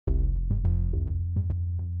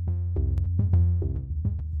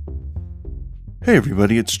Hey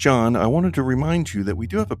everybody, it's John. I wanted to remind you that we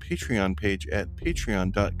do have a Patreon page at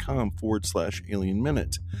patreon.com/Alien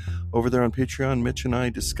Minute. Over there on Patreon, Mitch and I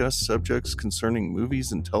discuss subjects concerning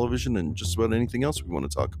movies and television and just about anything else we want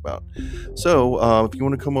to talk about. So if you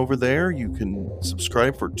want to come over there, you can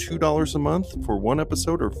subscribe for $2 a month for one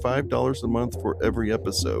episode or $5 a month for every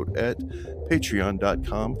episode at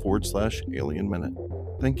patreon.com/Alien Minute.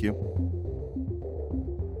 Thank you.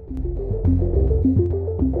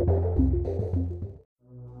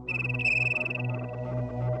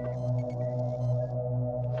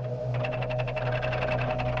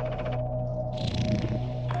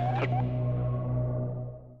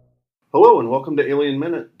 Hello and welcome to Alien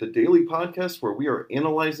Minute, the daily podcast where we are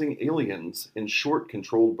analyzing aliens in short,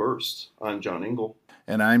 controlled bursts. I'm John Engel.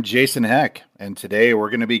 And I'm Jason Heck. And today we're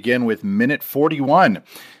going to begin with minute 41.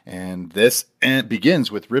 And this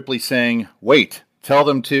begins with Ripley saying, "Wait, tell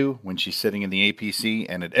them to," when she's sitting in the APC.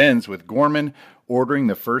 And it ends with Gorman ordering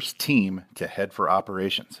the first team to head for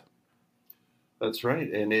operations. That's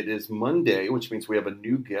right. And it is Monday, which means we have a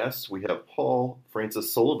new guest. We have Paul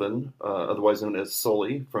Francis Sullivan, otherwise known as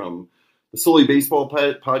Sully, from the Sully Baseball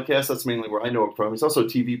Podcast. That's mainly where I know him from. He's also a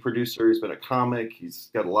TV producer. He's been a comic. He's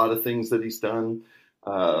got a lot of things that he's done.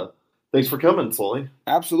 Thanks for coming, Sully.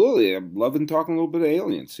 Absolutely. I'm loving talking a little bit of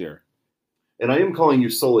aliens here. And I am calling you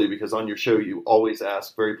Sully because on your show you always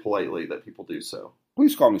ask very politely that people do so.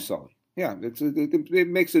 Please call me Sully. Yeah, it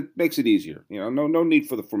makes it easier. You know, no need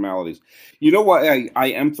for the formalities. You know why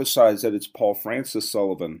I emphasize that it's Paul Francis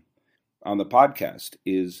Sullivan on the podcast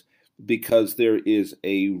is because there is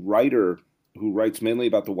a writer who writes mainly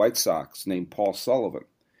about the White Sox named Paul Sullivan.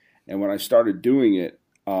 And when I started doing it,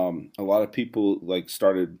 a lot of people when I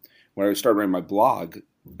started writing my blog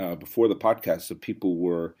before the podcast, so people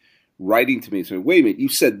were writing to me saying, "Wait a minute, you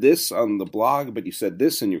said this on the blog, but you said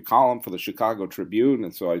this in your column for the Chicago Tribune."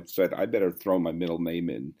 And so I said, I better throw my middle name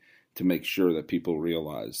in to make sure that people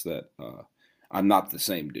realize that I'm not the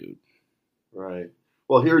same dude. Right.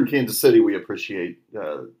 Well, here in Kansas City, we appreciate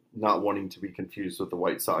not wanting to be confused with the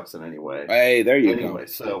White Sox in any way. Hey, there you go. Anyway,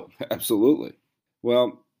 so absolutely.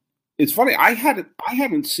 Well, it's funny. I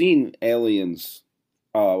hadn't seen Aliens,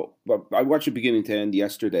 but I watched it beginning to end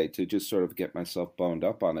yesterday to just sort of get myself boned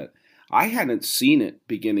up on it. I hadn't seen it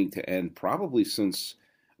beginning to end probably since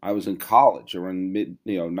I was in college, or in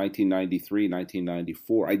 1993,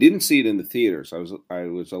 1994. I didn't see it in the theaters. I was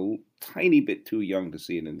a tiny bit too young to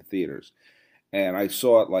see it in the theaters. And I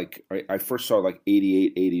saw it I first saw it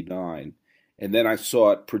 88, 89. And then I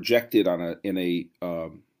saw it projected I went to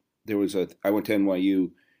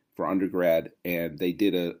NYU for undergrad, and they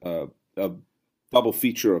did a double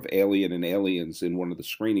feature of Alien and Aliens in one of the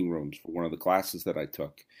screening rooms for one of the classes that I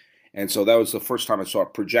took. And so that was the first time I saw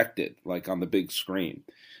it projected, on the big screen.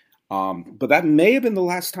 But that may have been the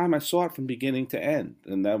last time I saw it from beginning to end.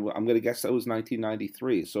 And then I'm going to guess that was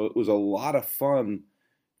 1993. So it was a lot of fun,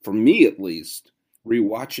 for me at least,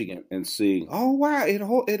 rewatching it and seeing, oh wow,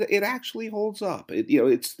 it actually holds up.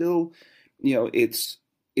 It's still, it's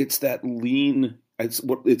that lean.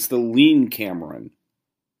 It's the lean Cameron,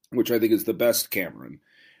 which I think is the best Cameron.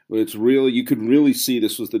 It's really, you could really see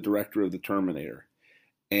this was the director of the Terminator.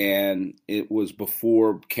 And it was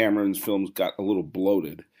before Cameron's films got a little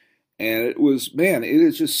bloated. And it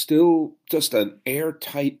is just still just an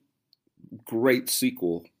airtight, great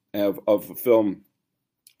sequel of a film.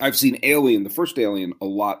 I've seen Alien, the first Alien, a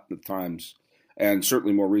lot of times, and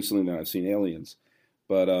certainly more recently than I've seen Aliens.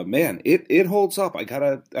 But it holds up. I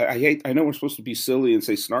know we're supposed to be silly and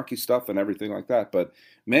say snarky stuff and everything like that, but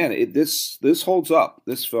man, this holds up,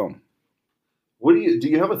 this film. Do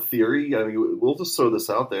you have a theory? I mean, we'll just throw this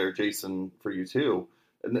out there, Jason, for you too.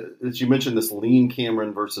 And as you mentioned, this lean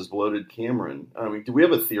Cameron versus bloated Cameron. I mean, do we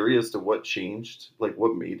have a theory as to what changed?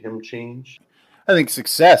 What made him change? I think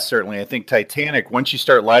success, certainly. I think Titanic, once you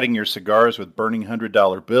start lighting your cigars with burning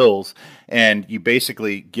 $100 bills and you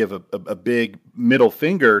basically give a big middle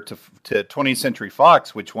finger to 20th Century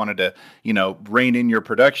Fox, which wanted to, rein in your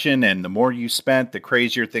production, and the more you spent, the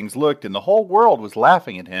crazier things looked, and the whole world was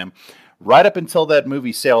laughing at him right up until that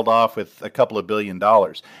movie sailed off with a couple of $1 billion.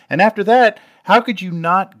 And after that, how could you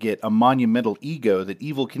not get a monumental ego that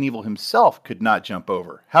Evel Knievel himself could not jump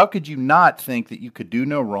over? How could you not think that you could do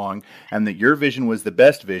no wrong and that your vision was the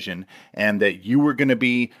best vision and that you were going to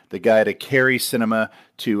be the guy to carry cinema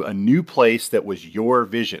to a new place that was your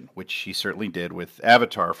vision, which he certainly did with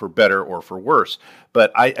Avatar, for better or for worse.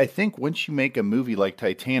 But I think once you make a movie like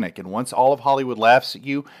Titanic, and once all of Hollywood laughs at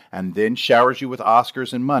you and then showers you with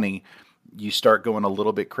Oscars and money, you start going a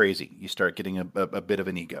little bit crazy. You start getting a bit of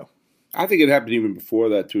an ego. I think it happened even before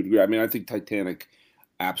that to a degree. I mean, I think Titanic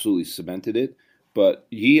absolutely cemented it. but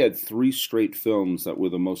he had 3 straight films that were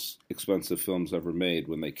the most expensive films ever made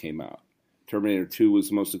when they came out. Terminator 2 was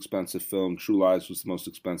the most expensive film. True Lies was the most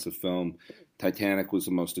expensive film. Titanic was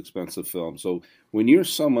the most expensive film. So when you're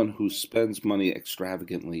someone who spends money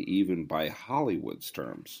extravagantly, even by Hollywood's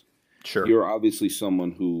terms, Sure. you're obviously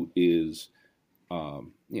someone who is,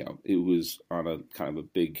 it was on a kind of a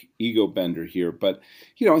big ego bender here. But,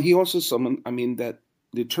 he also someone, that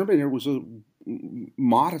the Terminator was a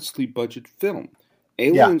modestly budget film.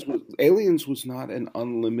 Aliens was not an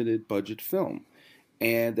unlimited budget film.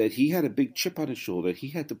 And that he had a big chip on his shoulder. He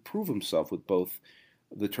had to prove himself with both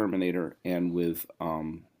the Terminator and with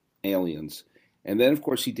Aliens. And then, of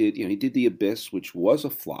course, he did The Abyss, which was a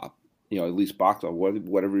flop, at least box office,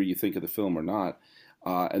 whatever you think of the film or not.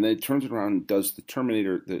 And then it turns around and does the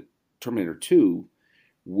Terminator 2,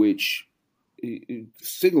 which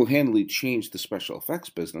single-handedly changed the special effects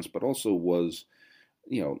business, but also was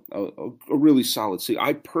a really solid scene.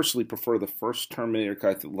 I personally prefer the first Terminator.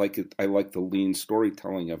 I like the lean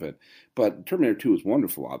storytelling of it. But Terminator 2 is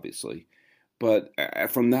wonderful, obviously. But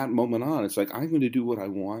from that moment on, it's like, I'm going to do what I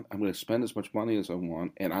want. I'm going to spend as much money as I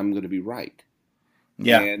want, and I'm going to be right.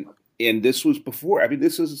 Yeah. And this was before.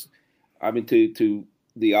 To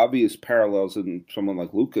the obvious parallels in someone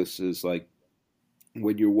like Lucas is like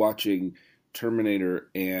when you're watching Terminator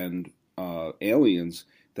and Aliens,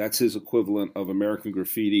 that's his equivalent of American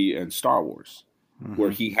Graffiti and Star Wars,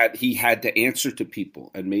 where he had to answer to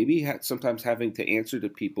people, and maybe sometimes having to answer to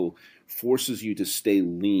people forces you to stay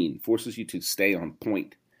lean, forces you to stay on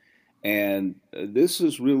point. And this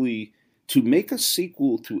is really to make a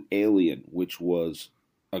sequel to Alien, which was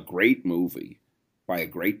a great movie by a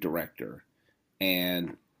great director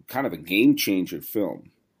and kind of a game changer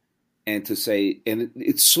film. And to say, and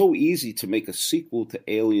it's so easy to make a sequel to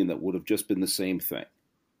Alien that would have just been the same thing.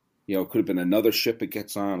 It could have been another ship it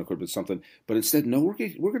gets on. It could have been something. But instead, no, we're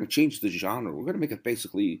going to change the genre. We're going to make it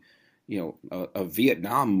basically, a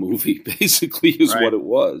Vietnam movie, basically, is what it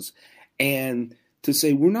was. And to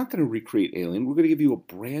say, we're not going to recreate Alien. We're going to give you a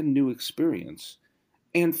brand new experience.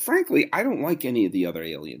 And frankly, I don't like any of the other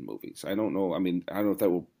Alien movies. I don't know. I don't know if that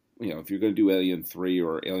will, if you're going to do Alien 3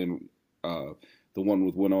 or Alien, the one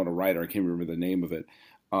with Winona Ryder, I can't remember the name of it.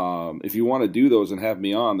 If you want to do those and have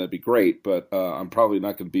me on, that'd be great. But I'm probably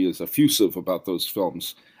not going to be as effusive about those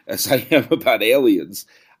films as I am about Aliens.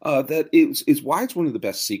 That is why it's one of the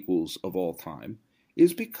best sequels of all time,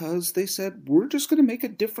 is because they said, we're just going to make a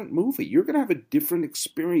different movie. You're going to have a different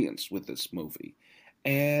experience with this movie.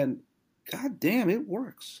 And God damn, it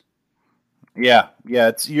works. Yeah.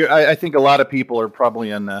 I think a lot of people are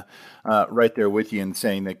probably on the right there with you in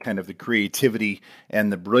saying that kind of the creativity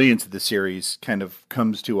and the brilliance of the series kind of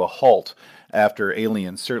comes to a halt after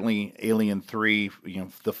Alien. Certainly, Alien 3.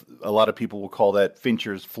 A lot of people will call that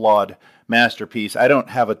Fincher's flawed masterpiece. I don't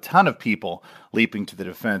have a ton of people leaping to the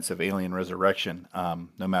defense of Alien Resurrection,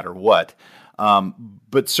 no matter what.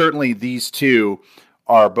 But certainly, these two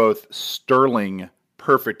are both sterling,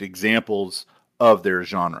 perfect examples of their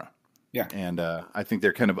genre. Yeah, and I think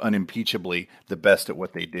they're kind of unimpeachably the best at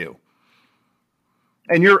what they do.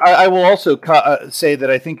 And I will also say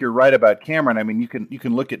that I think you're right about Cameron. I mean, you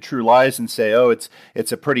can look at True Lies and say, oh,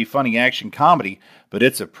 it's a pretty funny action comedy, but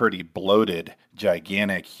it's a pretty bloated,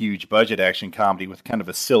 gigantic, huge budget action comedy with kind of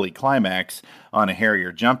a silly climax on a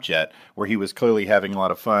Harrier jump jet, where he was clearly having a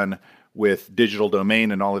lot of fun with Digital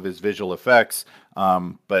Domain and all of his visual effects,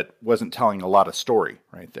 but wasn't telling a lot of story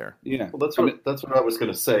right there. Yeah, well, that's what I was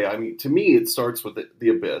going to say. I mean, to me, it starts with the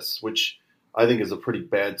Abyss, which I think is a pretty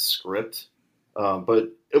bad script, but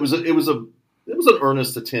it was an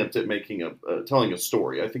earnest attempt at making telling a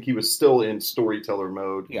story. I think he was still in storyteller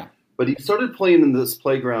mode. Yeah, but he started playing in this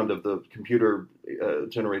playground of the computer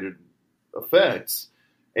generated effects.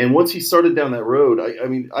 And once he started down that road,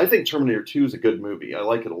 I think Terminator 2 is a good movie. I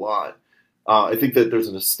like it a lot. I think that there's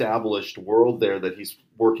an established world there that he's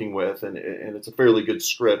working with, and it's a fairly good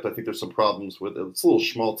script. I think there's some problems with it. It's a little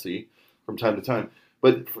schmaltzy from time to time.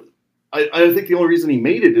 But I think the only reason he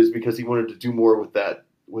made it is because he wanted to do more with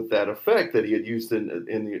that effect that he had used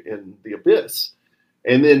in the Abyss.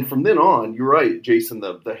 And then from then on, you're right, Jason,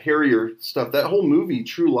 the Harrier stuff, that whole movie,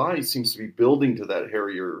 True Lies, seems to be building to that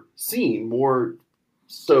Harrier scene more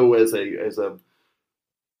so as a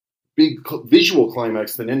big visual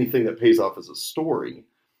climax than anything that pays off as a story.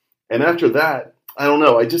 And after that, I don't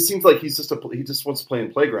know. It just seems like he just wants to play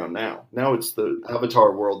in Playground now. Now it's the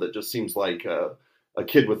Avatar world that just seems like a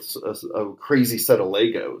kid with a crazy set of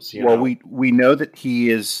Legos. Well, we know that he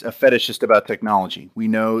is a fetishist about technology. We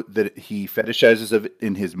know that he fetishizes it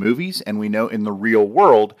in his movies, and we know in the real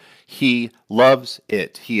world he loves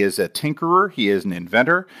it. He is a tinkerer. He is an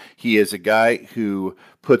inventor. He is a guy who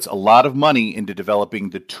puts a lot of money into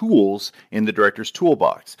developing the tools in the director's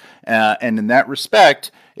toolbox. And in that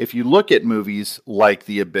respect, if you look at movies like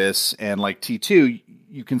The Abyss and like T2,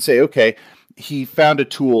 you can say, okay, he found a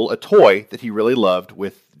toy that he really loved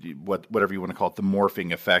with whatever you want to call it, the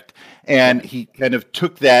morphing effect. And he kind of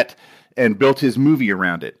took that and built his movie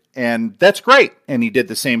around it. And that's great. And he did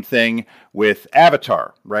the same thing with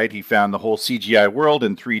Avatar, right? He found the whole CGI world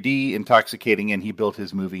in 3D intoxicating, and he built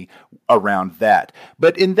his movie around that.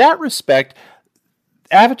 But in that respect,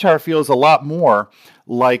 Avatar feels a lot more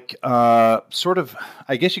like sort of,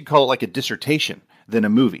 I guess you'd call it like a dissertation than a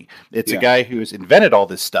movie. It's a guy who has invented all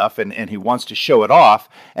this stuff and he wants to show it off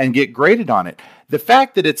and get graded on it. The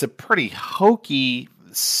fact that it's a pretty hokey,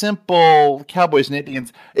 simple Cowboys and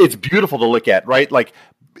Indians, it's beautiful to look at, right? Like,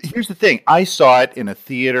 here's the thing. I saw it in a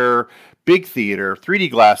theater, big theater, 3D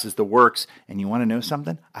glasses, the works, and you want to know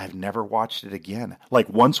something? I've never watched it again. Like,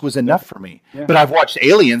 once was enough for me. Yeah. But I've watched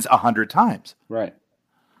Aliens 100 times. Right.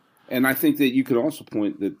 And I think that you could also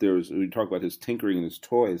point that we talk about his tinkering and his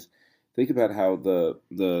toys. Think about how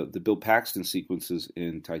the Bill Paxton sequences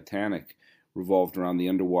in Titanic revolved around the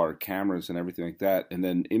underwater cameras and everything like that. And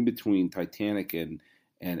then in between Titanic and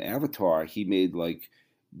Avatar, he made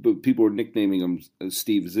people were nicknaming him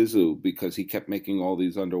Steve Zissou because he kept making all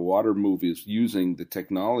these underwater movies using the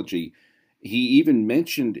technology. He even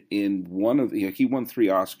mentioned in he won 3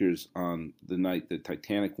 Oscars on the night that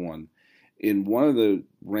Titanic won. In one of the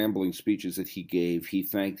rambling speeches that he gave, he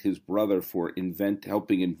thanked his brother for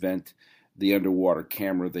helping invent the underwater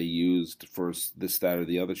camera they used for this, that, or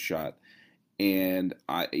the other shot. And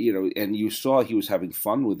and you saw he was having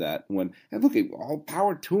fun with that. And look, all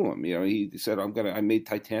power to him. He said, I made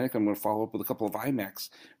Titanic. I'm going to follow up with a couple of IMAX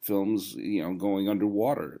films, going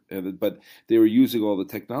underwater. But they were using all the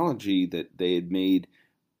technology that they had made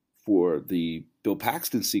for the Bill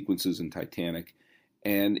Paxton sequences in Titanic.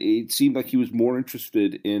 And it seemed like he was more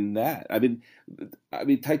interested in that. I mean,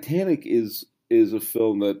 Titanic is a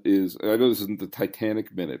film that is. I know this isn't the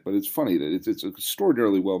Titanic Minute, but it's funny that it's an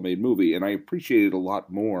extraordinarily well made movie, and I appreciate it a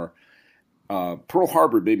lot more. Pearl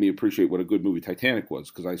Harbor made me appreciate what a good movie Titanic was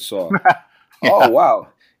because I saw, oh wow,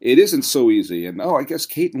 it isn't so easy, and I guess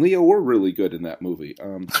Kate and Leo were really good in that movie.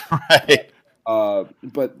 Right.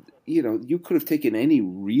 But you could have taken any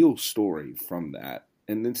real story from that.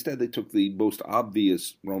 And instead, they took the most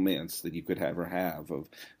obvious romance that you could ever have of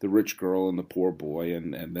the rich girl and the poor boy,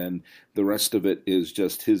 and then the rest of it is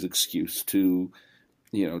just his excuse to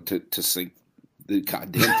sink the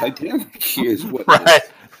goddamn Titanic. Is what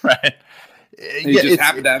right. He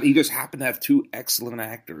just happened to have 2 excellent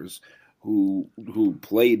actors who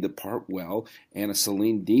played the part well, and a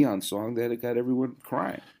Celine Dion song that got everyone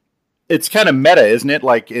crying. It's kind of meta, isn't it?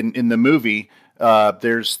 Like in the movie.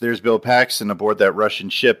 There's Bill Paxton aboard that Russian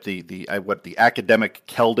ship, the academic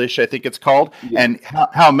Keldysh, I think it's called. Yeah. And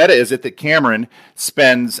how meta is it that Cameron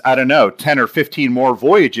spends, 10 or 15 more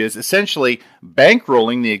voyages essentially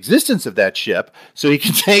bankrolling the existence of that ship so he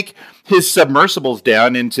can take his submersibles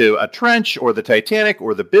down into a trench or the Titanic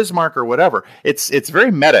or the Bismarck or whatever. It's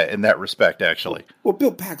very meta in that respect, actually. Well,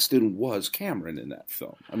 Bill Paxton was Cameron in that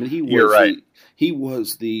film. I mean, You're right. He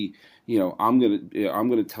was the... I'm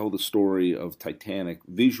gonna tell the story of Titanic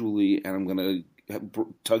visually, and I'm gonna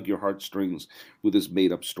tug your heartstrings with this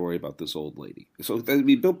made up story about this old lady. So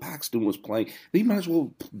Bill Paxton was playing. He might as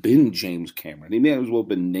well have been James Cameron. He might as well have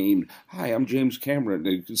been named. Hi, I'm James Cameron.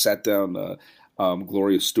 They sat down.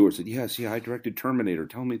 Gloria Stewart said, "Yes, I directed Terminator.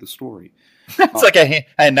 Tell me the story." It's like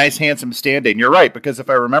a nice, handsome stand-in. You're right, because if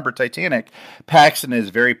I remember Titanic, Paxton is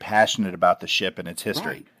very passionate about the ship and its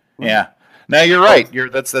history. Right. Yeah. No, you're right.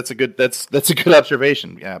 That's a good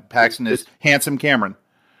observation. Yeah, Paxton is handsome Cameron.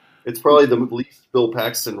 It's probably the least Bill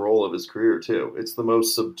Paxton role of his career too. It's the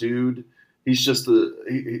most subdued. He's just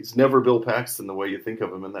he's never Bill Paxton the way you think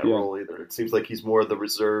of him in that role either. It seems like he's more the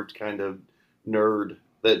reserved kind of nerd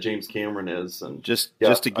that James Cameron is, and just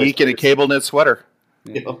a geek in a cable knit sweater.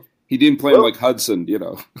 Yeah. He didn't play him like Hudson,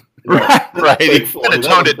 Right. He kind of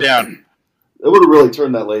toned it down. It would have really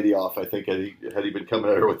turned that lady off, I think, had he been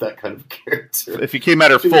coming at her with that kind of character. If he came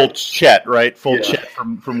at her full Chet, right? Full Chet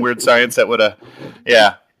from Weird Science, that would have,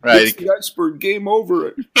 right. It's the iceberg, game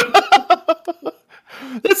over.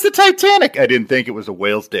 That's the Titanic. I didn't think it was a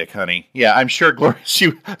whale's dick, honey. Yeah, I'm sure she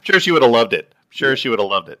would have loved it. She would have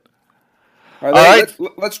loved it. All right.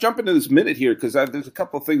 Let's jump into this minute here because there's a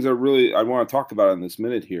couple of things I want to talk about in this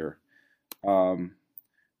minute here.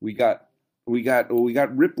 We got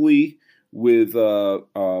Ripley with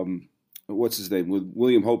what's his name, with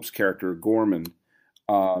William Hope's character Gorman.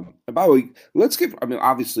 And by the way, let's give. I mean,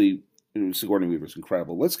 obviously, Sigourney Weaver's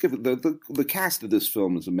incredible. Let's give it the cast of this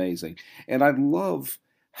film is amazing, and I love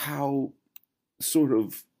how sort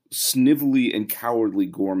of snivelly and cowardly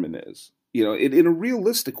Gorman is. You know, in a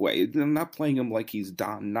realistic way. I'm not playing him like he's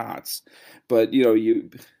Don Knotts, but you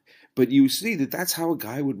see that that's how a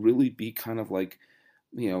guy would really be, kind of like,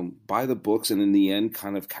 by the books, and in the end,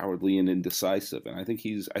 kind of cowardly and indecisive. And I think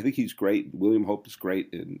he's great. William Hope is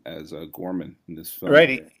great as Gorman in this film.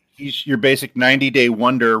 Right. He's your basic 90-day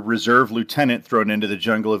wonder reserve lieutenant thrown into the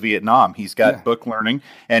jungle of Vietnam. He's got book learning,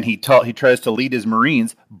 and he tries to lead his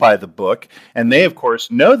Marines by the book. And they, of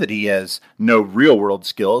course, know that he has no real-world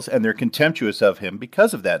skills, and they're contemptuous of him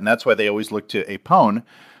because of that. And that's why they always look to Apone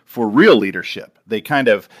for real leadership.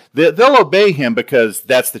 They'll obey him because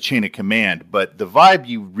that's the chain of command. But the vibe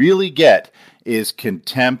you really get is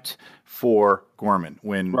contempt for Gorman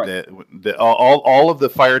when all of the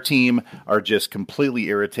fire team are just completely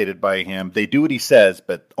irritated by him. They do what he says,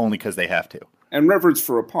 but only because they have to. And reverence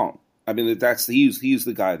for Apone. I mean, he's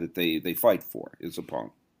the guy that they fight for, is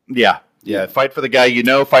Apone. Yeah. Fight for the guy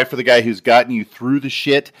fight for the guy who's gotten you through the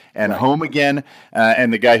shit and home again,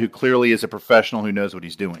 and the guy who clearly is a professional who knows what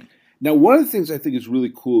he's doing. Now, one of the things I think is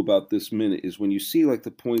really cool about this minute is when you see like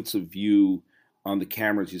the points of view on the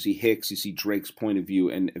cameras. You see Hicks, you see Drake's point of view,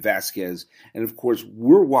 and Vasquez, and of course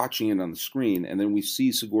we're watching it on the screen, and then we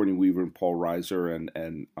see Sigourney Weaver and Paul Reiser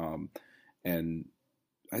and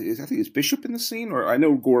I think it's Bishop in the scene, or I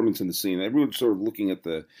know Gorman's in the scene. Everyone's sort of looking at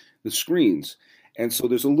the screens. And so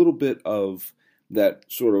there's a little bit of that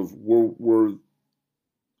sort of we're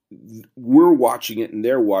watching it and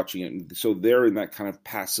they're watching it, and so they're in that kind of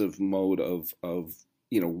passive mode of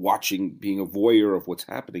watching, being a voyeur of what's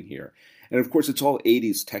happening here. And of course, it's all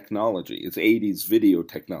 80s technology. It's 80s video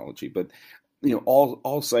technology, but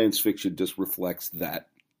all science fiction just reflects that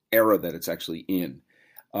era that it's actually in.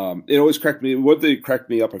 It always cracked me. What they cracked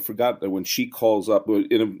me up, I forgot that when she calls up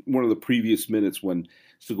in one of the previous minutes when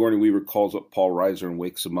Sigourney Weaver calls up Paul Reiser and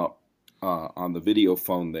wakes him up on the video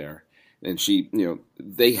phone there, and she,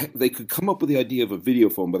 they could come up with the idea of a video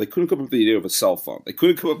phone, but they couldn't come up with the idea of a cell phone. They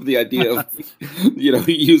couldn't come up with the idea of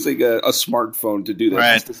using a smartphone to do that. Right.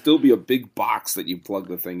 It has to still be a big box that you plug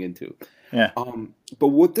the thing into. Yeah. But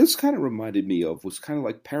what this kind of reminded me of was kind of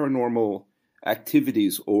like Paranormal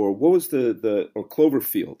Activities, or what was or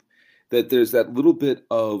Cloverfield, that there's that little bit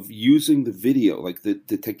of using the video, like the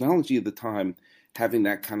technology of the time, having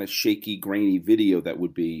that kind of shaky, grainy video that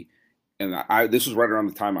would be, and this was right around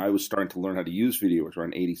the time I was starting to learn how to use video, it was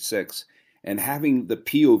around 86, and having the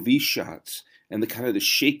POV shots and the kind of the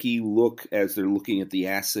shaky look as they're looking at the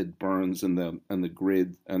acid burns and the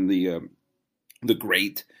grid and the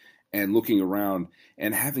grate, and looking around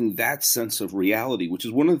and having that sense of reality, which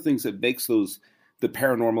is one of the things that makes the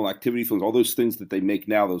Paranormal Activity films, all those things that they make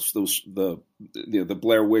now, the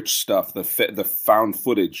Blair Witch stuff, the found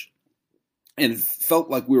footage, and it felt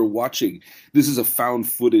like we were watching. This is a found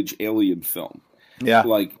footage alien film. Yeah,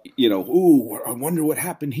 like ooh, I wonder what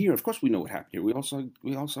happened here. Of course, we know what happened here. We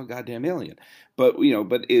all saw goddamn alien, but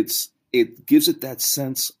it gives it that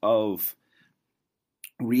sense of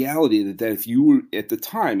reality that if you were at the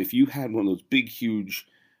time, if you had one of those big huge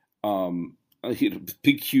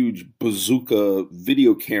bazooka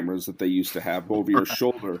video cameras that they used to have over your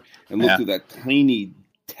shoulder and look through that tiny,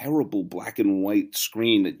 terrible black and white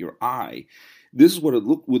screen at your eye, this is what it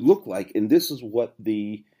would look like, and this is what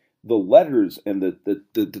the letters and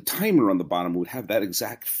the timer on the bottom would have that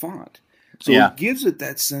exact font. So it gives it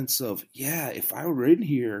that sense of, if I were in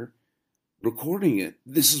here recording it,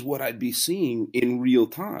 this is what I'd be seeing in real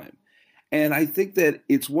time. And I think that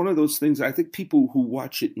it's one of those things, I think people who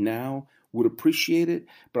watch it now would appreciate it,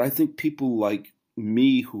 but I think people like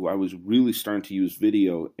me, who I was really starting to use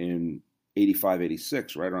video in 85,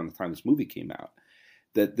 86, right around the time this movie came out,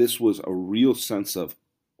 that this was a real sense of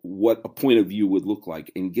what a point of view would look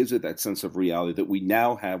like, and gives it that sense of reality that we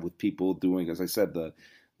now have with people doing, as I said, the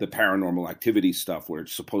Paranormal Activity stuff where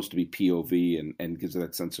it's supposed to be POV and gives it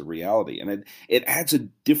that sense of reality. And it adds a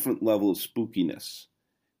different level of spookiness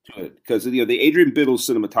to it. Because, the Adrian Biddle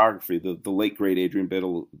cinematography, the late, great Adrian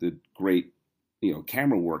Biddle did great,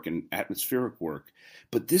 camera work and atmospheric work.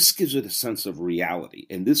 But this gives it a sense of reality.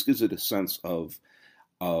 And this gives it a sense of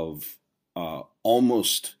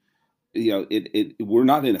almost, we're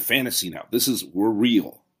not in a fantasy now. We're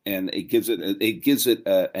real. And it gives it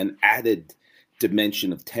an added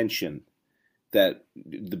dimension of tension that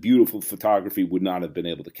the beautiful photography would not have been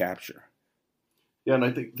able to capture. Yeah, and I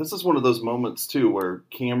think this is one of those moments too where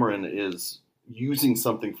Cameron is using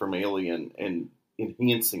something from Alien and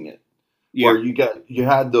enhancing it. Yeah. Where you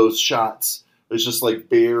had those shots. It's just like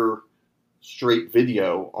bare, straight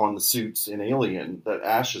video on the suits in Alien that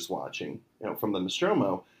Ash is watching, from the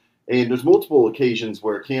Nostromo. And there's multiple occasions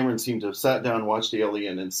where Cameron seemed to have sat down, watched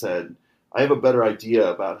Alien, and said, I have a better idea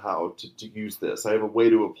about how to use this. I have a way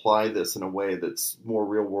to apply this in a way that's more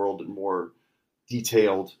real world and more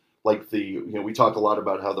detailed. Like we talk a lot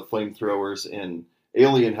about how the flamethrowers in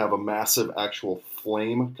Alien have a massive actual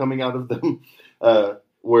flame coming out of them.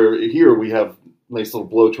 Where here we have nice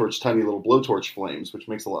little tiny little blowtorch flames, which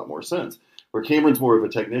makes a lot more sense. Where Cameron's more of a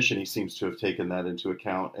technician, he seems to have taken that into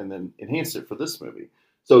account and then enhanced it for this movie.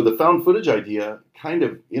 So the found footage idea, kind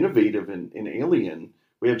of innovative in Alien,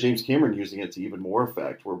 we have James Cameron using it to even more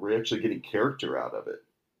effect, where we're actually getting character out of it.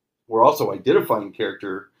 We're also identifying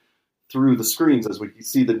character through the screens as we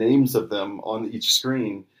see the names of them on each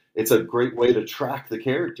screen. It's a great way to track the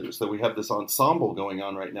characters. So we have this ensemble going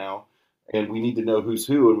on right now, and we need to know who's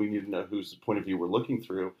who, and we need to know whose point of view we're looking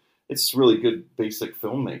through. It's really good basic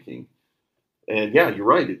filmmaking. And yeah, you're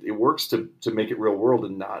right. It works to make it real world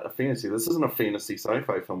and not a fantasy. This isn't a fantasy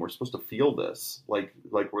sci-fi film. We're supposed to feel this like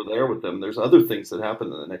we're there with them. There's other things that happen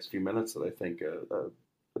in the next few minutes that I think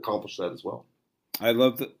accomplish that as well. I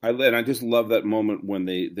love that. I just love that moment when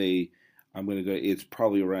they I'm going to go.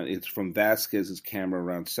 It's from Vasquez's camera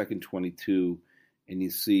around second 22. And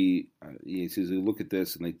you see, he says, look at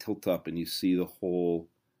this, and they tilt up, and you see the whole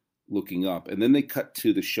looking up. And then they cut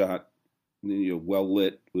to the shot, well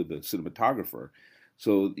lit with the cinematographer.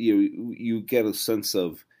 So you get a sense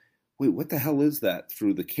of, wait, what the hell is that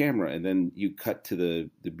through the camera? And then you cut to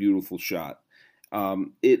the beautiful shot.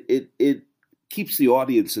 It keeps the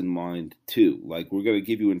audience in mind too. Like, we're going to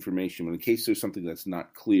give you information, but in case there's something that's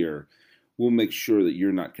not clear, we'll make sure that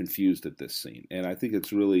you're not confused at this scene. And I think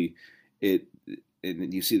it's really it.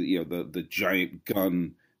 And you see the giant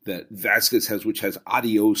gun that Vasquez has, which has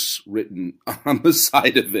adios written on the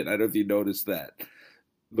side of it. I don't know if you noticed that.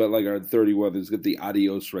 But like our 31, there's got the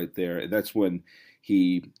adios right there. And that's when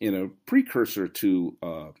he, in a precursor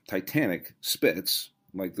to Titanic, spits,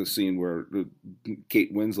 like the scene where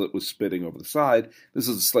Kate Winslet was spitting over the side. This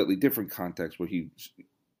is a slightly different context where he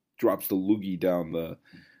drops the loogie down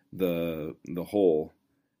the hole.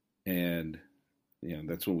 And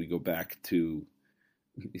that's when we go back to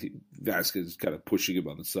Vasquez kind of pushing him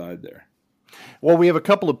on the side there. Well, we have a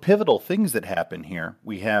couple of pivotal things that happen here.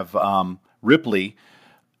 We have Ripley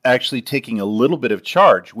actually taking a little bit of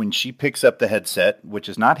charge when she picks up the headset, which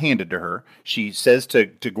is not handed to her. She says to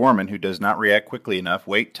Gorman, who does not react quickly enough,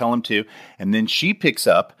 wait, tell him to. And then she picks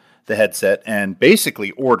up the headset and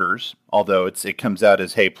basically orders, although it comes out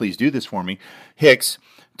as, hey, please do this for me, Hicks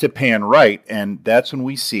to pan right. And that's when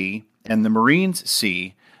we see, and the Marines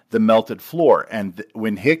see, the melted floor. And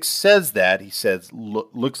when Hicks says that, he says,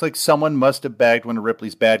 looks like someone must have bagged one of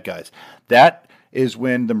Ripley's bad guys. That is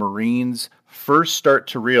when the Marines first start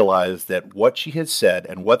to realize that what she has said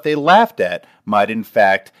and what they laughed at might in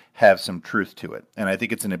fact have some truth to it. And I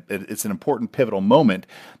think it's an important pivotal moment,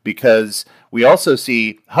 because we also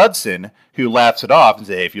see Hudson, who laughs it off and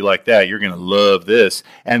say, hey, if you like that, you're going to love this.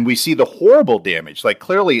 And we see the horrible damage. Like,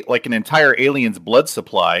 clearly, like an entire alien's blood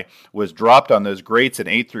supply was dropped on those grates and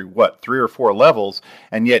ate through, 3 or 4 levels,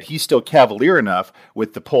 and yet he's still cavalier enough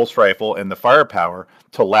with the pulse rifle and the firepower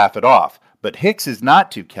to laugh it off. But Hicks is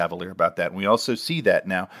not too cavalier about that. And we also see that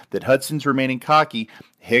now that Hudson's remaining cocky.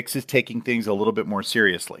 Hicks is taking things a little bit more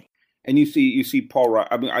seriously. And you see Paul Reiser.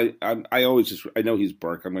 I mean, I know he's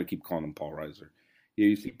Burke. I'm going to keep calling him Paul Reiser.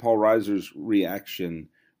 You see Paul Reiser's reaction,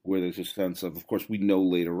 where there's a sense of course, we know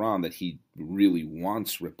later on that he really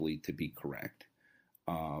wants Ripley to be correct.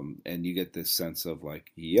 And you get this sense of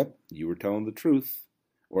like, yep, you were telling the truth,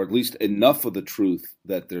 or at least enough of the truth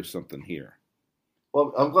that there's something here.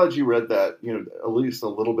 Well, I'm glad you read that, at least a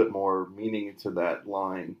little bit more meaning to that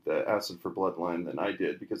line, the acid for blood line, than I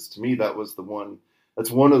did, because to me that was that's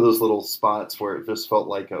one of those little spots where it just felt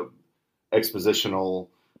like a expositional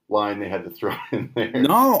line they had to throw in there.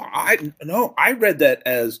 No, I read that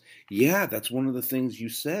as, yeah, that's one of the things you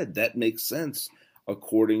said. That makes sense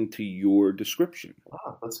according to your description.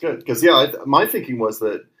 Wow, that's good. Because, my thinking was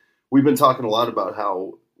that we've been talking a lot about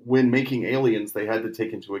how when making Aliens, they had to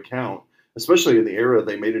take into account, especially in the era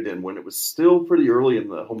they made it in, when it was still pretty early in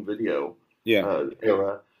the home video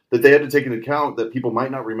era, that they had to take into account that people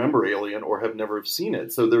might not remember Alien or have never seen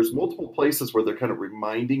it. So there's multiple places where they're kind of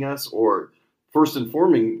reminding us or first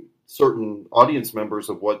informing certain audience members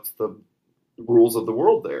of what's the rules of the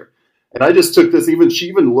world there. And I just took this, she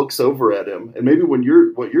even looks over at him. And maybe what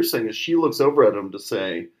you're saying is she looks over at him to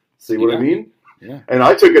say, see what I mean? Yeah. And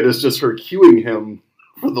I took it as just her cueing him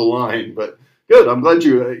for the line, but Good. I'm glad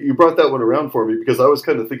you brought that one around for me because I was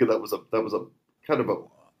kind of thinking that was a kind of a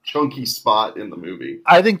chunky spot in the movie.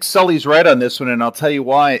 I think Sully's right on this one, and I'll tell you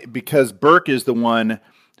why. Because Burke is the one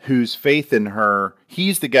whose faith in her,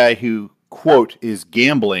 he's the guy who, quote, is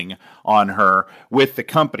gambling on her with the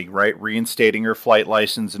company, right? Reinstating her flight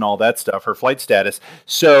license and all that stuff, her flight status.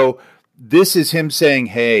 So this is him saying,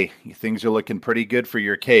 hey, things are looking pretty good for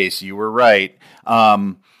your case. You were right.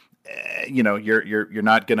 You're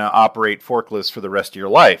not going to operate forklifts for the rest of your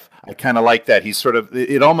life. I kind of like that. He's sort of,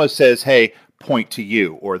 it almost says, hey, point to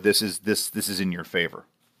you, or this is in your favor.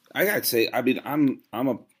 I gotta say, I mean,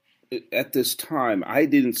 at this time, I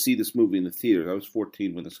didn't see this movie in the theaters. I was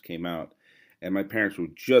 14 when this came out, and my parents were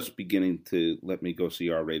just beginning to let me go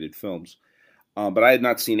see R-rated films. But I had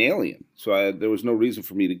not seen Alien, so there was no reason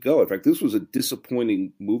for me to go. In fact, this was a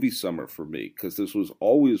disappointing movie summer for me because this was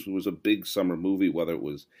always a big summer movie, whether it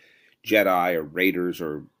was Jedi or Raiders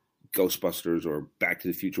or Ghostbusters or Back to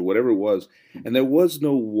the Future, whatever it was. And there was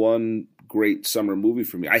no one great summer movie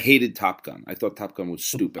for me. I hated Top Gun. I thought Top Gun was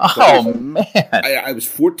stupid. Man. I was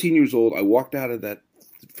 14 years old. I walked out of that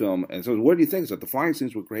film and said, what do you think? I said, the flying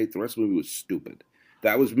scenes were great. The rest of the movie was stupid.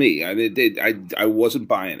 That was me. I wasn't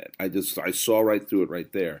buying it. I saw right through it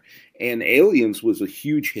right there. And Aliens was a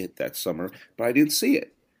huge hit that summer, but I didn't see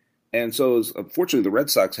it. And so, unfortunately, the Red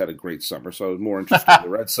Sox had a great summer, so I was more interested in the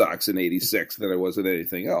Red Sox in '86 than I was in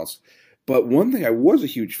anything else. But one thing I was a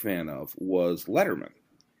huge fan of was Letterman.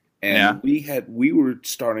 And we were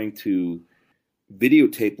starting to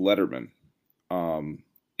videotape Letterman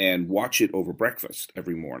and watch it over breakfast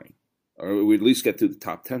every morning. Or we'd at least get to the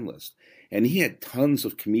top 10 list. And he had tons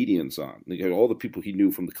of comedians on. He had all the people he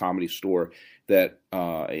knew from the Comedy Store that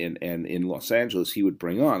in Los Angeles he would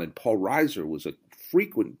bring on. And Paul Reiser was a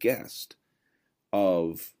frequent guest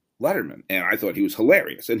of Letterman. And I thought he was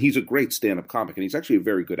hilarious. And he's a great stand-up comic. And he's actually a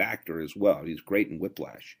very good actor as well. He's great in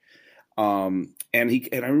Whiplash. And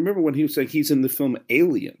I remember when he was saying he's in the film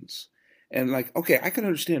Aliens. And like, okay, I can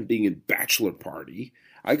understand being in Bachelor Party.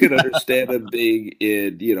 I could understand him being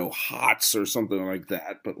in, Hots or something like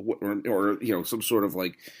that, but or some sort of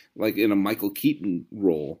like in a Michael Keaton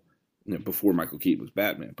role before Michael Keaton was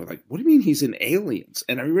Batman. But like, what do you mean he's in Aliens?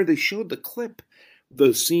 And I remember they showed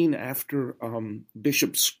the scene after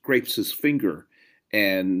Bishop scrapes his finger,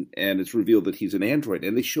 and it's revealed that he's an android,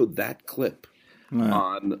 and they showed that clip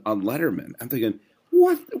on Letterman. I'm thinking,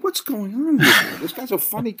 what's going on here? This guy's a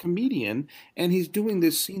funny comedian, and he's doing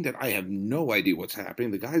this scene that I have no idea what's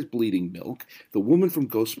happening. The guy's bleeding milk. The woman from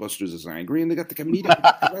Ghostbusters is angry, and they got the comedian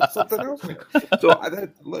about something else there. So I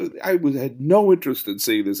had no interest in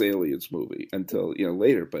seeing this Aliens movie until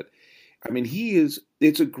later. But I mean,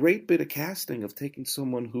 it's a great bit of casting of taking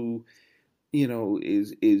someone who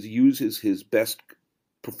uses his best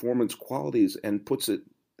performance qualities and puts it.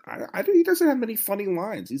 He doesn't have many funny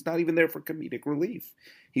lines. He's not even there for comedic relief.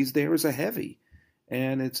 He's there as a heavy,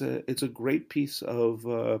 and it's a great piece of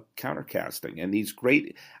countercasting. And he's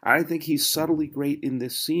great. I think he's subtly great in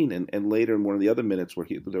this scene, and later in one of the other minutes where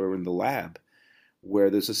they were in the lab, where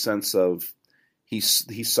there's a sense of he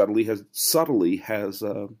subtly has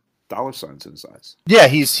dollar signs in his eyes. Yeah,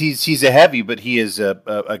 he's a heavy, but he is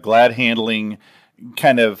a glad handling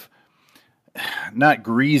kind of. Not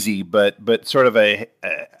greasy, but sort of a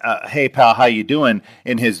hey pal, how you doing?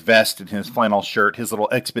 In his vest and his flannel shirt, his little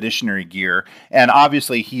expeditionary gear, and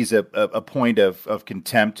obviously he's a point of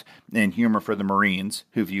contempt and humor for the Marines,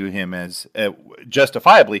 who view him as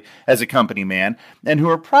justifiably as a company man, and who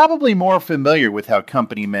are probably more familiar with how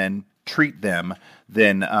company men treat them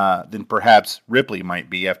than perhaps Ripley might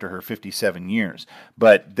be after her 57 years.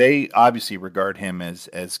 But they obviously regard him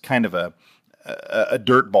as kind of a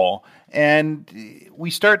dirtball. And we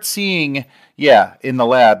start seeing, in the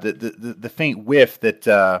lab, the faint whiff that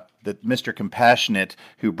Mr. Compassionate,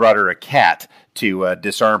 who brought her a cat to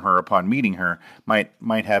disarm her upon meeting her, might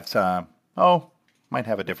have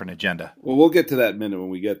a different agenda. Well, we'll get to that in a minute when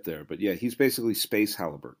we get there. But yeah, he's basically Space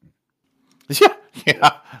Halliburton.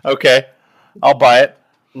 Yeah. Okay, I'll buy it.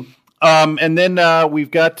 And then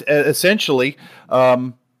we've got essentially.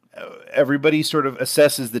 Everybody sort of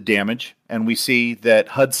assesses the damage, and we see that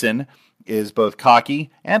Hudson is both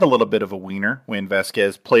cocky and a little bit of a wiener when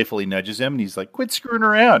Vasquez playfully nudges him, and he's like, quit screwing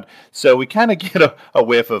around. So we kind of get a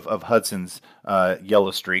whiff of Hudson's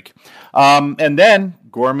yellow streak. And then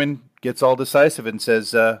Gorman gets all decisive and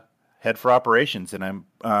says, head for operations. And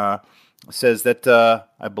says that,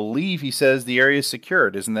 I believe he says the area is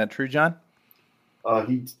secured. Isn't that true, John?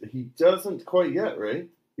 He doesn't quite yet, right?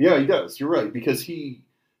 Yeah, he does. You're right, because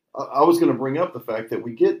I was going to bring up the fact that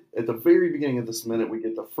we get, at the very beginning of this minute, we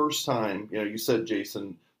get the first time, you said,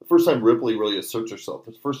 Jason, the first time Ripley really asserts herself.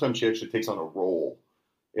 It's the first time she actually takes on a role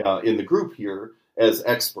in the group here as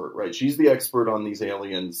expert, right? She's the expert on these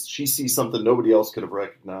aliens. She sees something nobody else could have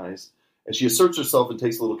recognized, and she asserts herself and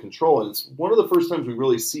takes a little control. And it's one of the first times we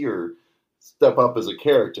really see her step up as a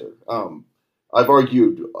character. I've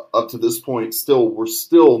argued up to this point, we're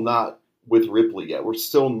still not with Ripley yet. We're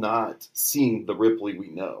still not seeing the Ripley we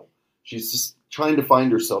know. She's just trying to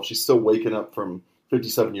find herself. She's still waking up from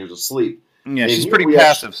 57 years of sleep. Yeah, she's pretty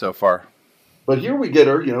passive so far. But here we get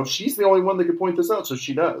her, she's the only one that could point this out, so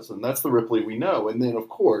she does. And that's the Ripley we know. And then, of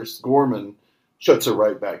course, Gorman shuts her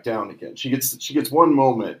right back down again. She gets one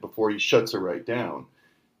moment before he shuts her right down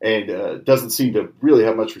and doesn't seem to really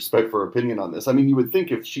have much respect for her opinion on this. I mean, you would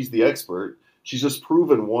think if she's the expert, she's just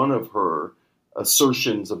proven one of her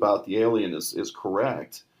assertions about the alien is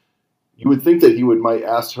correct. You would think that he might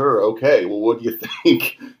ask her, okay, well, what do you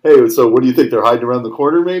think? Hey, so what do you think? They're hiding around the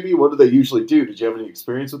corner, maybe? What do they usually do? Did you have any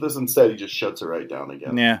experience with this? Instead, he just shuts her right down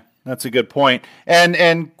again. Yeah, that's a good point.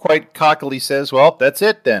 And quite cockily says, well, that's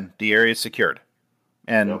it then. The area is secured.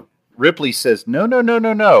 And yep. Ripley says,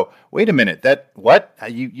 no. Wait a minute. What?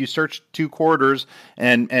 You searched 2 corridors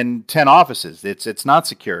and 10 offices. It's not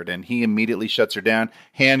secured. And he immediately shuts her down.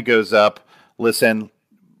 Hand goes up. Listen,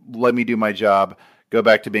 let me do my job. Go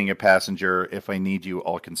back to being a passenger. If I need you,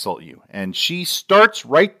 I'll consult you. And she starts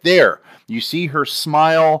right there. You see her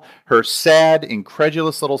smile, her sad,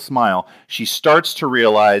 incredulous little smile. She starts to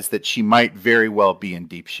realize that she might very well be in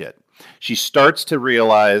deep shit. She starts to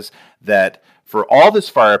realize that for all this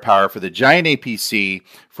firepower, for the giant APC,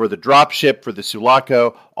 for the dropship, for the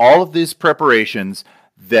Sulaco, all of these preparations,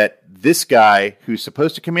 that this guy who's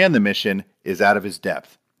supposed to command the mission is out of his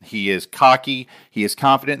depth. He is cocky, he is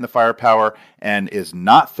confident in the firepower, and is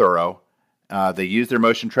not thorough. They used their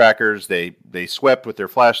motion trackers, they swept with their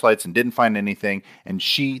flashlights and didn't find anything, and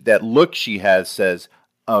that look she has says,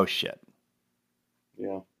 oh shit.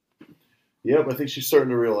 Yeah. Yep, I think she's starting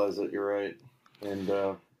to realize it, you're right.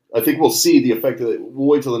 And I think we'll see the effect of it. We'll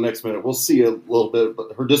wait till the next minute. We'll see a little bit,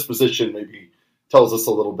 but her disposition maybe tells us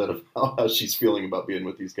a little bit of how she's feeling about being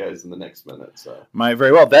with these guys in the next minute. So, might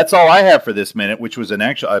very well. That's all I have for this minute, which was an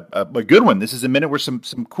actual a good one. This is a minute where some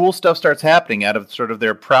cool stuff starts happening out of sort of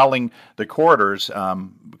their prowling the corridors,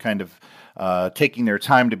 kind of taking their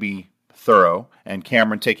time to be thorough, and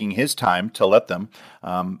Cameron taking his time to let them.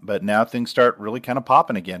 But now things start really kind of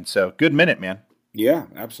popping again. So good minute, man. Yeah,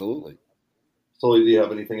 absolutely. Sully, do you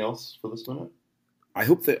have anything else for this minute? I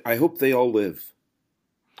hope they all live.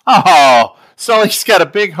 Oh, Sully's got a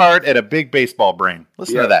big heart and a big baseball brain.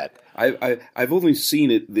 Listen to that. I've only seen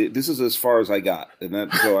it. This is as far as I got, and I'm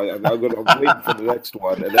waiting for the next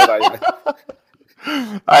one. And then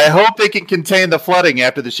I hope they can contain the flooding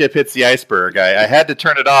after the ship hits the iceberg. I had to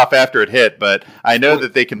turn it off after it hit, but I know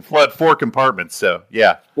that they can flood 4 compartments. So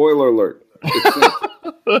yeah. Spoiler alert.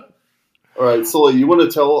 All right, Sully, you want to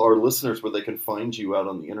tell our listeners where they can find you out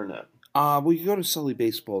on the internet? Well, you go to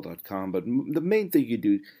sullybaseball.com, but the main thing you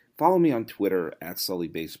do, follow me on Twitter at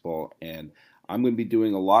sullybaseball, and I'm going to be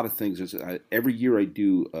doing a lot of things. Every year I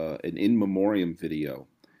do an in memoriam video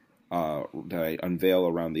that I unveil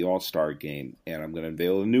around the All-Star game, and I'm going to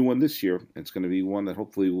unveil a new one this year. It's going to be one that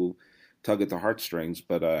hopefully will tug at the heartstrings,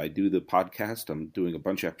 but I do the podcast. I'm doing a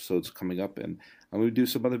bunch of episodes coming up, and I'm going to do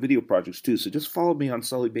some other video projects too. So just follow me on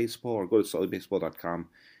Sully Baseball or go to sullybaseball.com,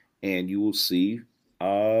 and you will see.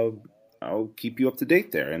 I'll keep you up to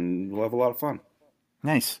date there, and we'll have a lot of fun.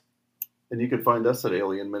 Nice. And you can find us at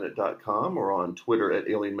alienminute.com or on Twitter at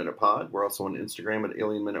alienminutepod. We're also on Instagram at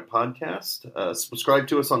alienminutepodcast. Subscribe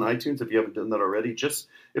to us on iTunes if you haven't done that already, just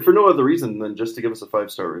if for no other reason than just to give us a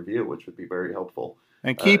 5-star review, which would be very helpful.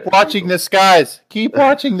 And keep watching the skies. Keep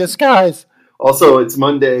watching the skies. Also, it's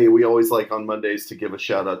Monday. We always like on Mondays to give a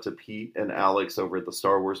shout out to Pete and Alex over at the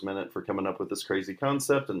Star Wars Minute for coming up with this crazy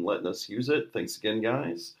concept and letting us use it. Thanks again,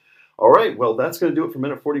 guys. All right, well, that's going to do it for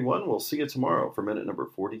minute 41. We'll see you tomorrow for minute number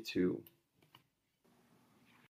 42.